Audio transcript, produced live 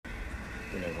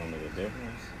think that's gonna make a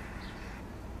difference.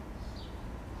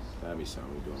 Gotta be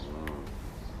something we doing wrong.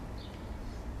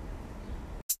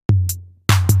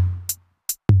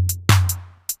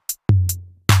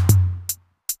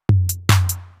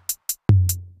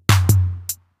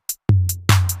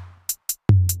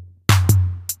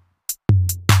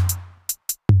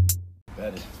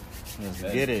 Let's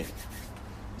get it.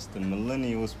 It's the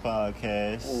Millennials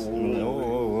Podcast.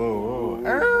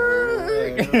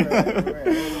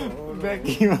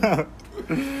 Back you up.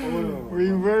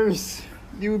 Reverse.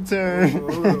 U-turn.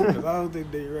 Because I don't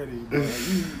think they ready, bro. You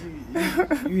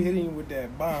hit him with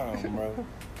that bomb, bro.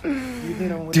 You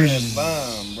hit him with that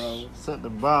bomb, bro. Set the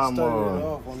bomb Started it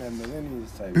off. off on that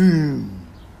Millennials type. Boom.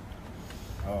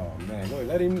 Oh man, go ahead.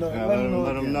 Let him know.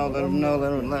 Let him know.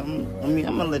 I'm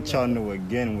gonna let y'all know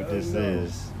again what this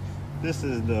is. This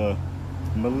is the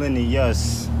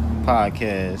Millennials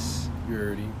Podcast. You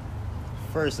already.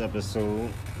 First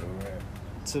episode. Alright.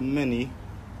 To many.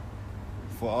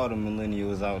 For all the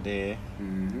millennials out there.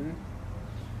 Mm-hmm.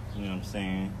 You know what I'm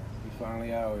saying? We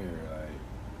finally out here, like.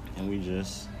 And we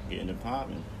just getting it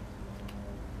popping.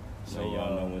 So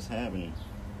y'all know what's happening.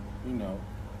 You know,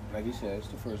 like you said, it's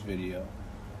the first video.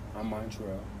 I'm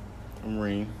Montreal. I'm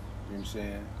Reem. You know what I'm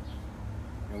saying?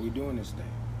 And we doing this thing.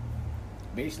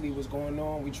 Basically what's going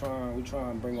on, we try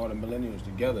and bring all the millennials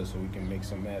together so we can make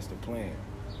some master plan.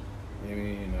 You know what I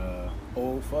mean?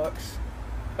 Old fucks.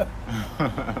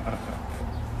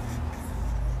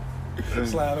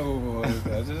 Slide over.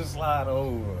 Just slide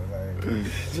over. Like,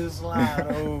 just slide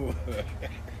over.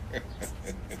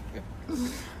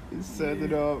 You set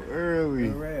it off early.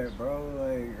 Red, bro.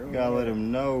 Like, gotta let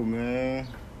them know, man.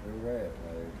 Red,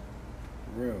 like,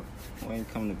 real. We ain't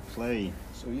come to play.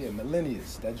 So yeah,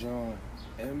 Millennials. That John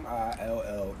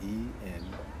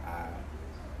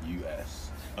Millennius.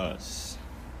 Us.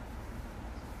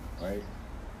 Right?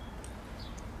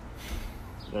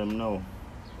 Let them know.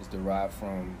 It's derived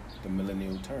from the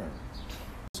millennial term.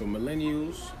 So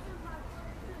millennials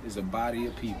is a body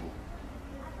of people.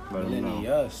 Let them know.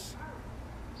 Millennials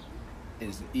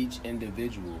is each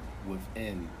individual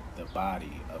within the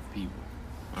body of people.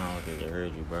 I don't think they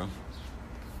heard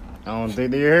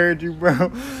you, bro.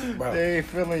 Bro. They ain't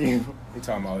feeling you. They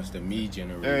talking about it's the me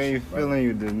generation. They ain't feeling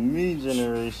you. The me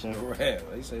generation. Right.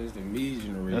 They say it's the me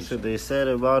generation. That's what they said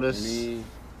about us.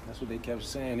 That's what they kept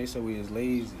saying. They said we is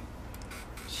lazy.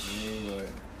 But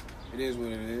it is what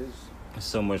it is. There's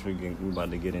so much we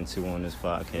about to get into on this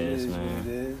podcast, man. What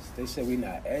it is. They said we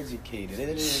not educated. It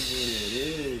is what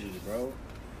it is, bro.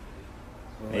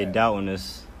 They doubting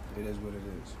us. It is what it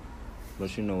is.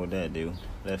 But you know what that do.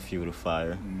 That fuel the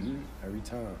fire. Mm-hmm. Every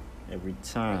time. Every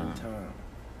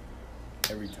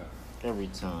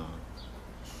time.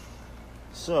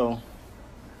 So,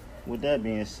 with that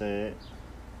being said,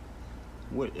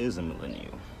 what is a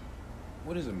millennial?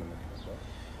 What is a millennial, bro?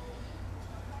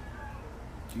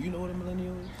 Do you know what a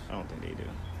millennial is? I don't think they do.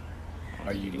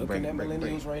 Are you looking at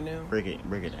millennials right now? Break it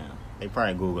down. They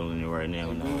probably Googling it right now.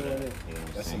 You know that?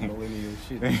 That's some millennial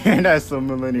shit. That's some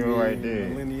millennial right there.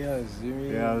 Millennials, you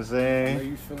know what I'm saying? I know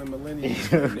you feeling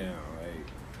millennials right now. Like,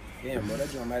 damn, bro,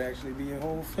 that joint might actually be a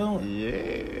whole feeling. Yeah.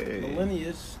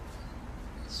 Millennials.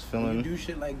 It's When feeling. you do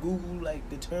shit like Google, like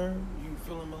the term, you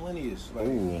feeling millennials. Like,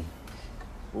 Ooh.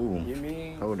 you know what I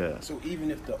mean? Hold up. So even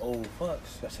if the old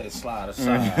fucks, I say slide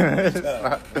aside.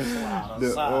 slide The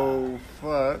aside. old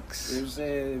fucks. You know what I'm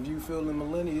saying? If you feel the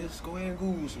millennials, go ahead and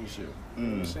Google some shit. You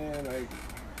know what I'm saying? Like,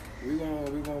 we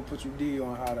gonna put you D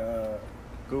on how to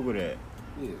Google that.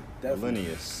 yeah, definitely.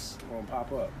 Millennials. Gonna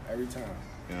pop up every time.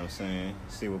 You know what I'm saying?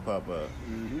 See what pop up.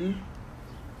 Mm-hmm.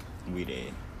 We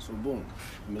there. So boom,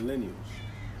 millennials.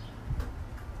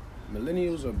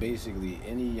 Millennials are basically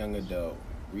any young adult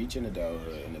reaching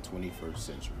adulthood in the 21st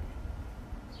century.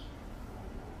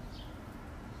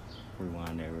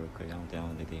 Rewind that real quick. I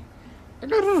don't think they.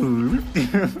 Real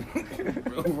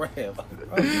rap.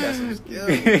 Oh, you got some skills.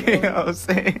 You know what I'm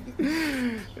saying?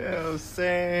 You know what I'm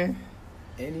saying?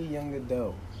 Any young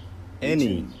adult. Any.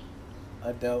 reaching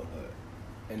adulthood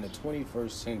in the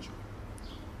 21st century.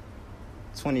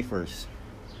 21st. You know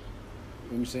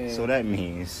what I'm saying? So that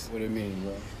means What it mean,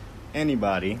 bro?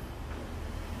 anybody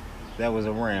that was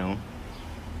around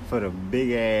for the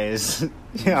big ass, you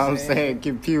know what I'm saying,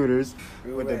 computers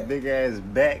Real with the rap. big ass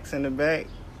backs in the back,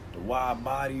 The wide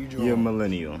body joint. you're a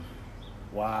millennial.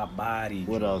 Wide body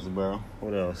What joint, else, bro?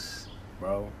 What else?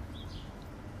 bro?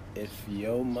 If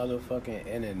your motherfucking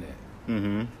internet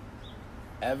Mm-hmm.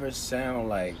 ever sound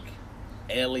like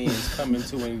aliens coming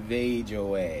to invade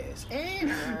your ass,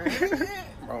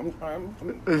 bro.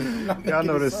 I'm not Y'all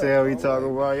know making the this up, sound we bro.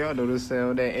 talking about. Y'all know the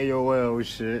sound, that AOL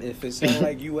shit. If it sound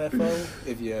like UFO,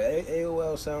 if your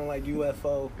AOL sound like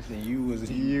UFO, then you was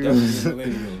You definitely was- a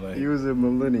millennial. Like, You was a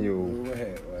millennial. go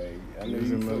ahead. Like, I know You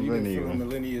was a you been millennial. feeling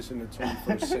millennials in the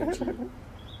 21st century.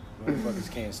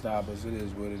 Motherfuckers can't stop us. It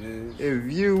is what it is.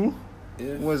 If you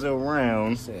If was I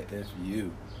around, said if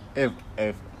you, if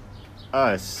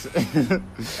us,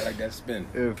 I like that spin.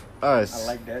 if us, I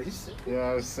like that. shit. you know what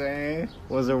I'm saying,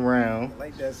 was around I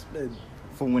like that spin.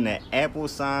 for when the Apple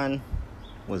sign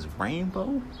was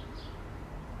rainbow,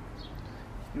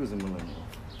 you was a millennial.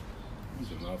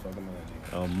 He's a motherfucking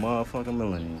millennial. A motherfucking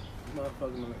millennial.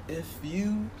 Motherfucking millennial. If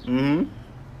you, Mm-hmm.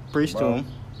 Preach to Bro. him.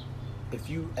 if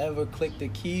you ever click the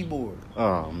keyboard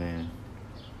Oh, man.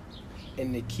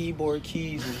 and the keyboard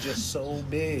keys was just so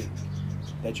big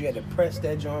that you had to press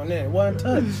that joint in. One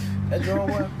touch. That joint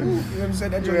was, ooh, you know what I'm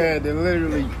saying? That You joint had to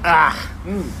literally,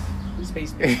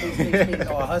 Space,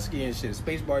 all husky and shit.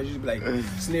 Space bars used to be like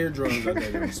snare drums out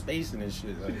there, spacing and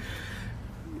shit. Like,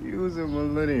 you was a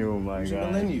millennial, my You was a guy.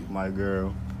 millennial. My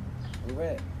girl. all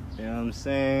right, You know what I'm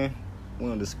saying? We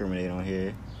don't discriminate on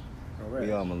here. all right.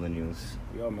 We all millennials.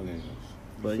 We all millennials.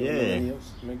 You But feel yeah.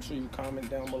 millennials? Make sure you comment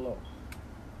down below.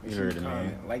 Make You sure heard it, man.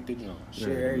 comment, like the joint, You share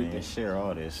heard it, man. everything, Share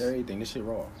all this. share everything. This shit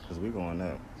raw. Because we going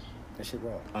up. That shit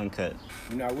raw. Uncut.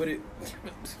 You not with it?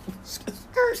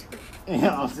 You know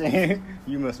what I'm saying?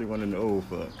 You must be one of the old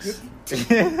fucks.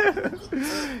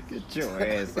 Get your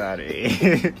ass out of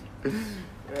here. You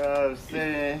know what I'm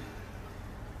saying?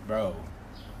 Bro,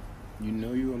 you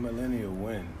know you a millennial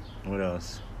when What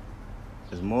else?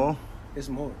 There's more? it's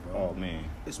more, bro. Oh, man.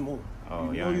 It's more.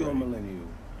 Oh, you yeah, know I you a ready. millennial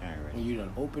All right. when you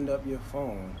done opened up your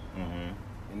phone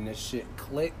Mm-hmm. and this shit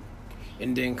click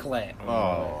and then clap.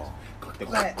 Oh. The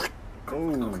clap.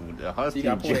 Ooh, the husky. You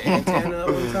got to pull the antenna up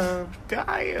one time.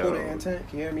 Damn. Pull the antenna.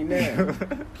 Can you hear me now?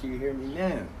 Can you hear me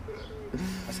now?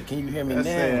 I said, can you hear me I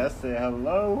now? said,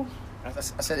 hello. I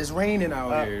said, it's raining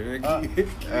out here. Can you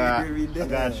hear me now?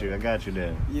 I got you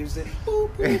there. You said, boop,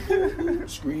 boop, boop, boop.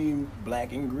 Scream,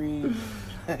 black and green.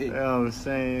 You know what I'm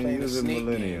saying? Playing You the was a snake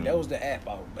millennial. game. That was the app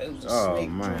out. That was the Oh,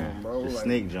 snake man. drum, bro. The Like,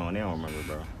 snake joint. They don't remember,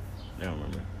 bro. They don't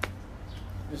remember.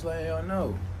 Just letting y'all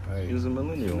know. Like, He was a you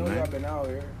millennial, know y'all man. been out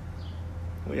here.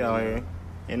 We out here.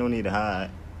 Ain't no need to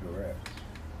hide. Correct.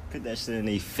 Put that shit in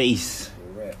their face.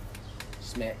 Correct.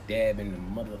 Smack dab in the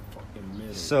motherfucking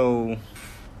middle. So,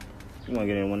 you want to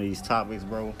get in one of these topics,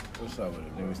 bro? What's up with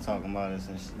it, They bro? was talking about us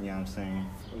and shit, you know what I'm saying?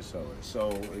 What's up with it? So,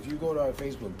 if you go to our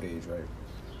Facebook page, right?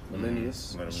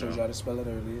 Millennials. Let I 'em showed know. you how to spell it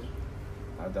earlier.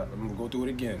 I'm going to go through it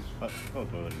again. Go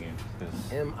through it again.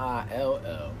 'cause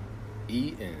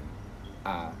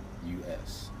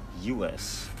MILLENIUS.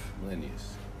 U.S.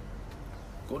 Millennials.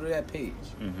 Go to that page.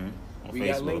 Mm-hmm. On We Facebook.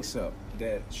 got links up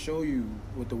that show you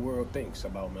what the world thinks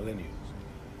about millennials.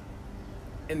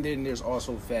 And then there's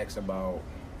also facts about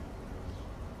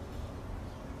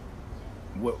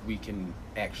what we can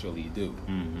actually do.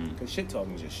 Mm-hmm. Because shit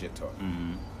talking is just shit talking. Mm-hmm.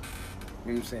 You know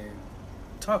what I'm saying?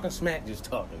 Talking smack, just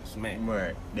talking smack.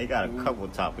 Right. They got a couple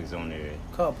topics on there.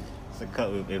 Couple. It's a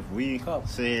couple. If we Couple.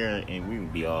 sit here and we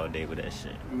would be all day with that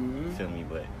shit. Mm-hmm. You feel me?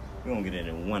 But we gonna get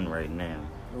into one right now.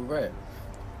 Right.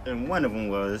 And one of them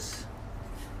was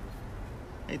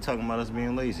they talking about us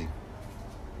being lazy.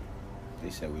 They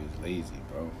said we was lazy,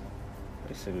 bro.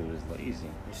 They said we was lazy.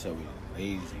 They said we was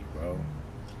lazy, bro.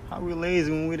 How we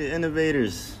lazy when we the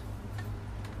innovators?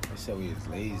 They said we was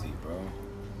lazy, bro.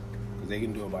 Because they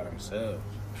can do it by themselves.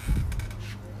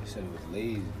 They said it was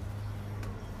lazy.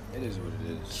 It is what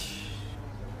it is.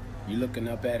 You looking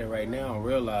up at it right now and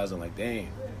realizing, like, dang,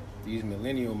 these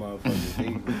millennial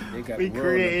motherfuckers, they got We the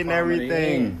world in the creating palm of their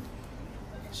everything. hand.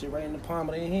 Shit right in the palm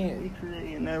of their We hand.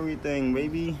 creating everything,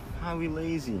 baby. How we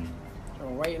lazy?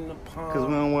 Right in the palm. Cause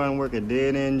we don't want to work a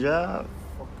dead end job.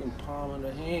 Fucking palm of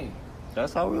the hand.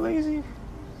 That's how we lazy.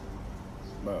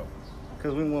 Bro,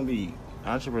 Cause we want to be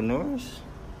entrepreneurs.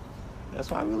 That's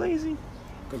why we lazy.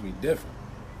 because we different.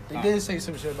 They did say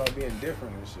some shit about being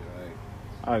different and shit.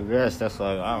 Like, I guess that's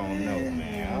like I don't know,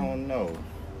 man. I don't know.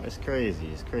 It's crazy.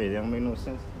 It's crazy. It don't make no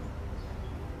sense.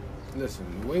 listen,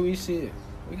 the way we see it,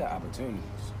 we got opportunities.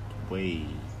 Wait,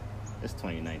 it's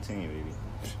 2019, baby.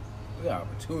 We got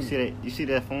You opportunities. see that? You see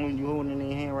that phone you holding in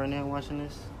your hand right now, watching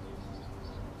this?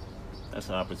 That's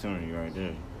an opportunity right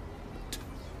there.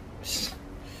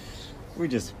 We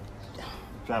just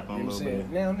dropping You a know what I'm little saying?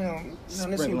 bit. Now, this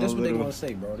Sprinkle is a what they little. gonna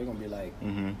say, bro. They gonna be like,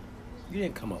 Mm-hmm. you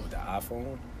didn't come up with the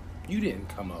iPhone. You didn't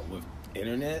come up with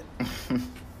internet.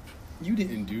 You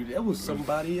didn't do that. That was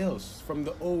somebody else from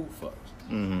the old fucks.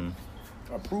 Mm-hmm.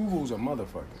 Approval's a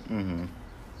motherfucker. Mm-hmm.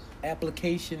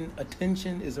 Application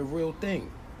attention is a real thing.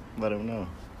 Let them know.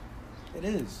 It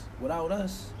is. Without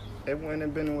us, It wouldn't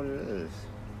have been what it is. you know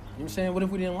what I'm saying? What if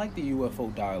we didn't like the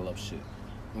UFO dial-up shit?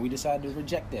 And we decided to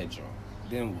reject that joint?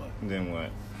 Then what? Then what?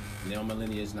 Now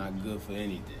millennia is not good for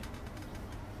anything.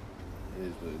 It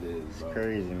is what it is, It's bro.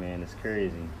 crazy, man. It's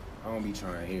crazy. I don't be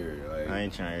trying to hear it. Like, I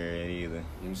ain't trying to hear it either. you know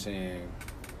what I'm saying?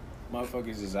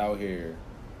 Motherfuckers is out here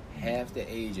half the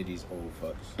age of these old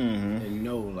fucks Mm-hmm. and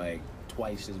know like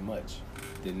twice as much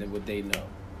than what they know.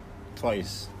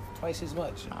 Twice. Twice as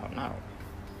much. No.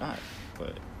 Not,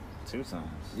 but 2 times.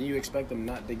 Then you expect them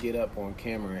not to get up on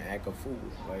camera and act a fool.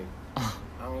 Like, I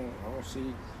don't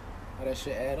see how that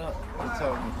shit add up. I'm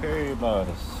talking period about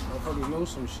us. Motherfuckers know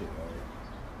some shit.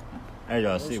 As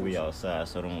y'all see, we outside,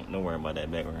 so don't worry about that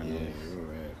background Yeah, noise. you're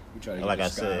right. We try to get Like the I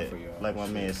sky said, for y'all. like my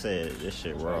man said, this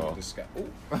shit Try to raw. get the sky.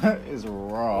 Ooh. It's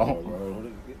raw. Oh,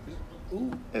 bro.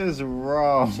 Ooh. It's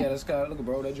raw. Yeah, that's kind of, look,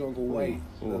 bro, that joint go white.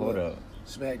 Ooh, hold up.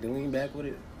 Smack the lean back with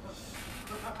it.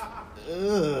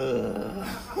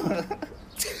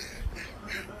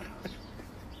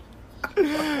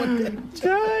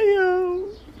 Damn.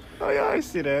 Oh, y'all ain't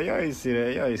see that. Y'all ain't see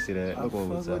that. I Look fuck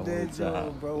over with top. that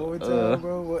joint, bro. One more time,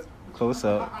 bro. What? Close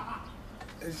up.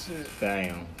 That shit.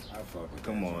 Damn. I fuck with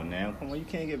Come that on joint. now. Come on. You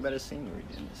can't get better scenery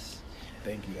than this.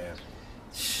 Thank you, Apple.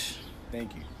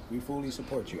 Thank you. We fully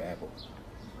support you, Apple.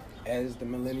 As the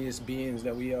millennious beings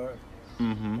that we are,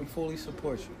 Mm-hmm. we fully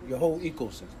support you. Your whole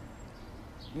ecosystem.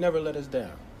 Never let us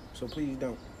down. So please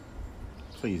don't.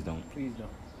 Please don't. Please don't.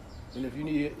 And if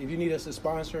you need us to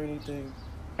sponsor anything,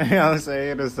 You know what I'm saying?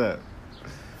 Hit us up.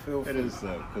 feel Hit free. us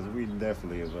up, because we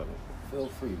definitely available. Feel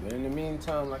free. But in the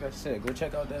meantime, like I said, go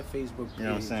check out that Facebook page. You know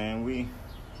what I'm saying?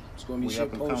 It's gonna be We shit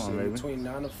up and coming, posted baby. between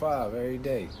 9 to 5 every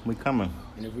day. We coming.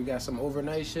 And if we got some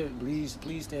overnight shit, please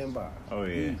stand by. Oh,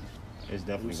 yeah. Please. It's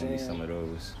definitely You know going to be what I'm saying? some of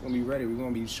those. We're gonna be ready. We're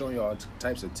gonna be showing you all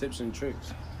types of tips and tricks.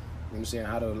 You know what I'm saying?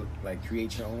 How to like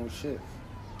create your own shit.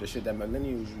 The shit that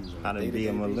millennials use. on How to be a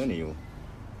day-to-day millennial.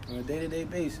 basis. On a day-to-day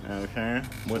basis. You know what I'm saying?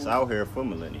 What's out here for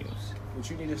millennials? What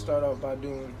you need to start out by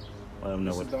doing, Let them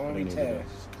know this what is the only they need to do.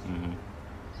 task.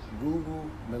 Mm-hmm. Google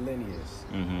millennials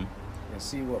Mm-hmm. and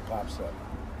see what pops up.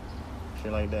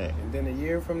 Shit like that. And then a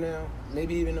year from now,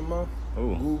 maybe even a month,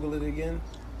 Ooh. Google it again.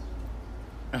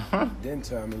 Then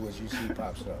tell me what you see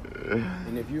pops up.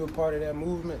 And if you're a part of that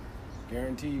movement,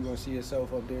 guarantee you're gonna see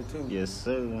yourself up there too. Yes,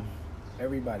 sir.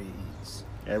 Everybody eats.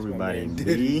 Everybody man be.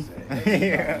 Diddy said. You know what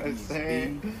Everybody I'm eats,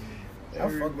 saying?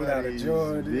 I fuck without a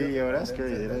joint, be. dude. Yo, that's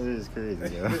crazy. That is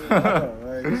crazy, yo.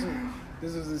 Like,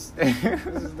 this is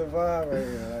the vibe right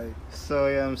here. Like, So,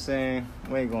 you know what I'm saying?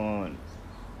 We ain't going to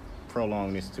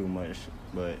prolong this too much,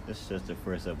 but it's just the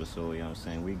first episode, you know what I'm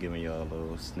saying? We giving y'all a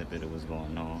little snippet of what's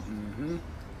going on. mm-hmm.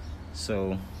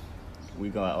 So, we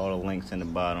got all the links in the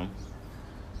bottom.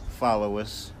 Follow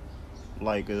us,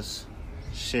 like us,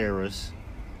 share us,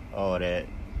 all that,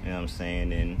 you know what I'm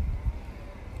saying? And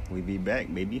we be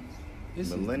back, baby. This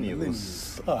is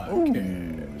Millennials. Millennials Ooh,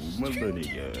 Podcast.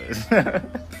 millennials.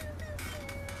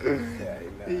 Yeah,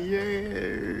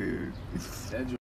 Yeah. that